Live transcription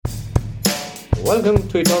Welcome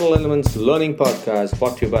to Eternal Elements Learning Podcast,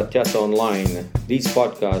 brought to you by Atyasa Online. These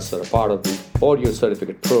podcasts are a part of the audio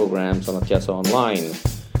certificate programs on Atyasa Online.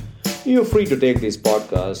 You're free to take these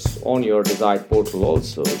podcasts on your desired portal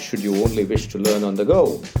also, should you only wish to learn on the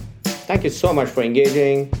go. Thank you so much for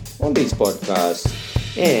engaging on these podcasts,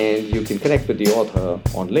 and you can connect with the author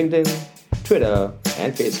on LinkedIn, Twitter,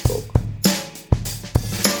 and Facebook.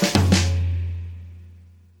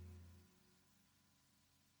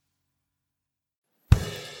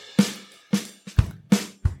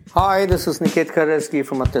 Hi, this is Niket Kareski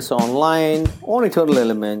from Atyasa Online on Eternal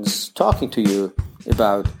Elements, talking to you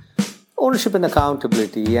about ownership and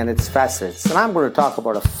accountability and its facets. And I'm going to talk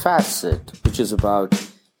about a facet which is about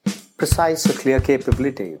precise or clear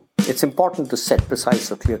capability. It's important to set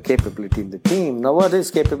precise or clear capability in the team. Now, what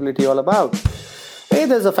is capability all about?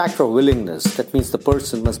 There's a factor of willingness. That means the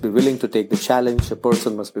person must be willing to take the challenge. A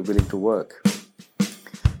person must be willing to work.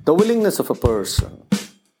 The willingness of a person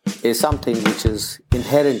is something which is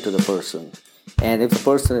inherent to the person. And if the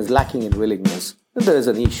person is lacking in willingness, then there is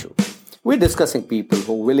an issue. We're discussing people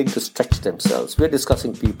who are willing to stretch themselves. We're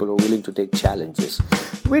discussing people who are willing to take challenges.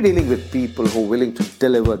 We're dealing with people who are willing to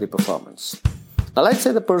deliver the performance. Now, let's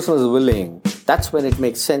say the person is willing. That's when it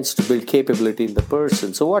makes sense to build capability in the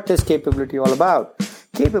person. So what is capability all about?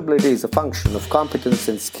 Capability is a function of competence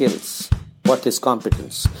and skills. What is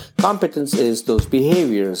competence? Competence is those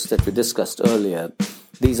behaviors that we discussed earlier.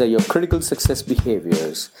 These are your critical success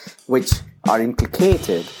behaviors which are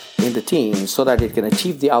inculcated in the team so that it can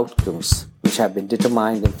achieve the outcomes which have been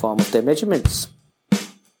determined in form of their measurements.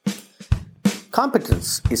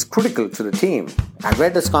 Competence is critical to the team. And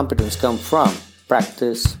where does competence come from?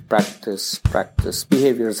 Practice.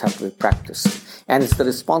 Behaviors have to be practiced. And it's the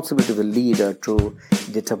responsibility of the leader to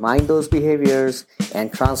determine those behaviors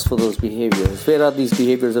and transfer those behaviors. Where are these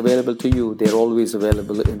behaviors available to you? They're always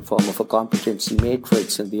available in form of a competency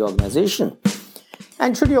matrix in the organization.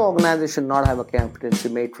 And should your organization not have a competency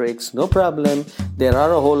matrix, no problem. There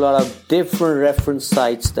are a whole lot of different reference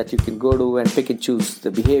sites that you can go to and pick and choose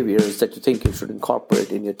the behaviors that you think you should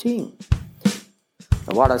incorporate in your team.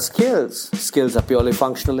 Now, what are skills? Skills are purely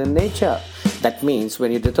functional in nature. That means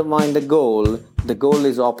when you determine the goal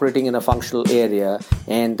is operating in a functional area,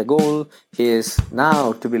 and the goal is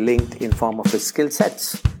now to be linked in form of its skill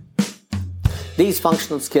sets. These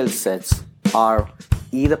functional skill sets are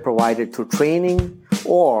either provided through training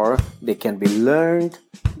or they can be learned,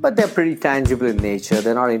 but they're pretty tangible in nature.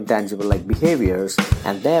 They're not intangible like behaviors,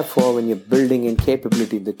 and therefore when you're building in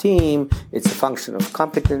capability in the team, it's a function of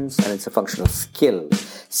competence and it's a function of skill.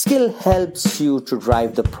 Skill helps you to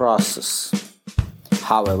drive the process.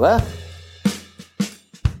 However,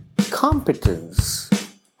 competence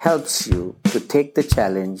helps you to take the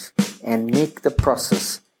challenge and make the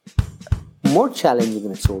process more challenging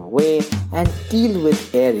in its own way and deal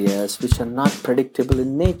with areas which are not predictable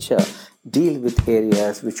in nature. Deal with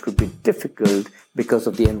areas which could be difficult because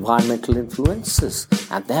of the environmental influences.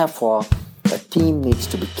 And therefore, a team needs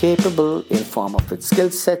to be capable in form of its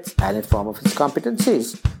skill sets and in form of its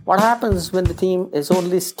competencies. What happens when the team is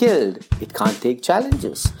only skilled? It can't take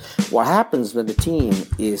challenges. What happens when the team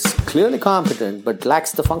is clearly competent but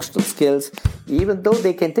lacks the functional skills? Even though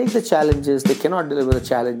they can take the challenges, they cannot deliver the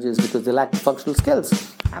challenges because they lack the functional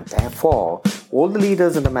skills. And therefore, all the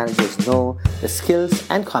leaders and the managers know the skills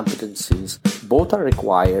and competencies both are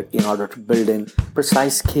required in order to build in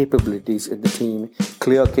precise capabilities in the team,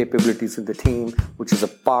 clear capabilities in the team, which is a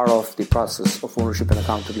part of the process of ownership and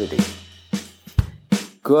accountability.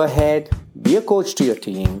 Go ahead, be a coach to your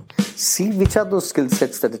team, see which are those skill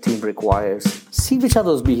sets that the team requires, see which are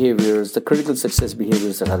those behaviors, the critical success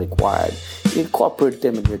behaviors that are required, incorporate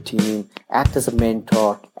them in your team, act as a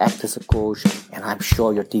mentor, act as a coach, and I'm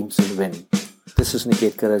sure your teams will win. This is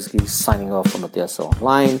Niket Kareski signing off from Atyasa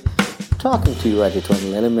Online, talking to you at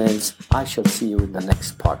Eternal Elements. I shall see you in the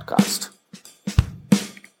next podcast.